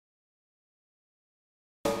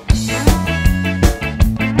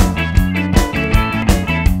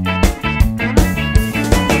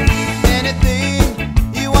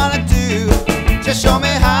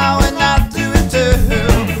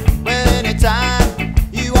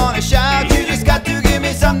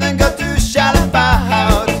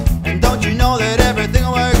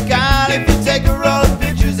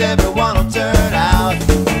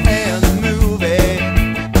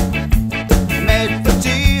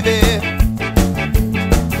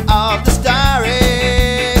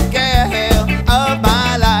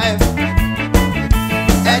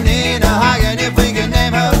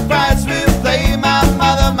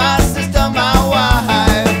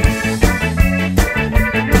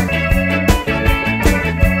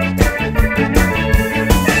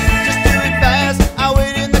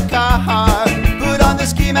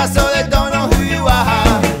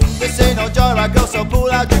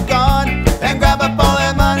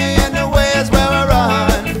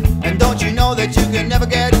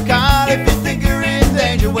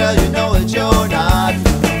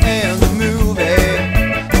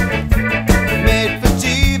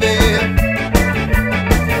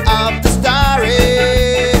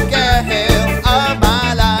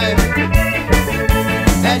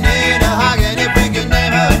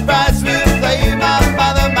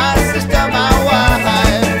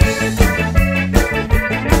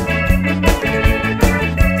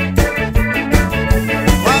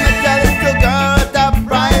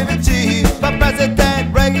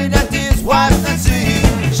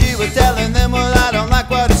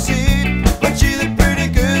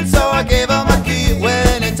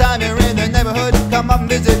come up and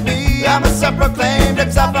visit me. I'm a self-proclaimed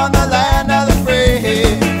exile from the land of the free.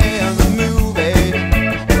 And the movie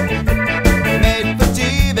made for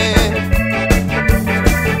TV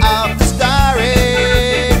of the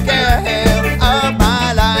story of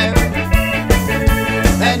my life.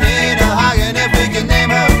 And in a hagen, if we can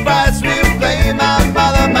name a price, we'll play my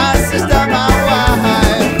mother, my sister, my wife.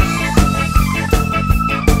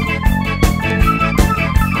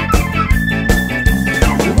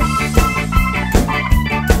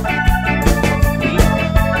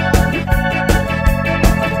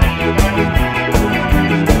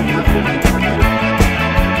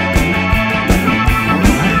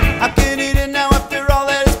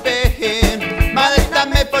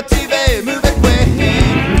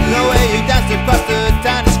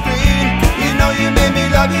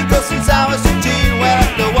 Since I was 15, well,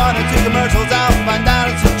 after 1 or 2 commercials, I'll find out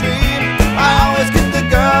it's a dream. I always get the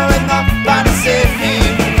girl in the final scene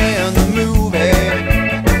in the movie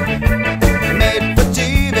made for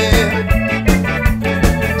TV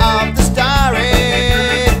of the story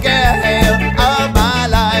of my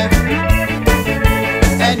life.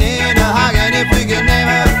 And in a hagen, if we can name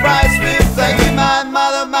a price, we play my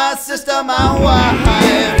mother, my sister, my wife.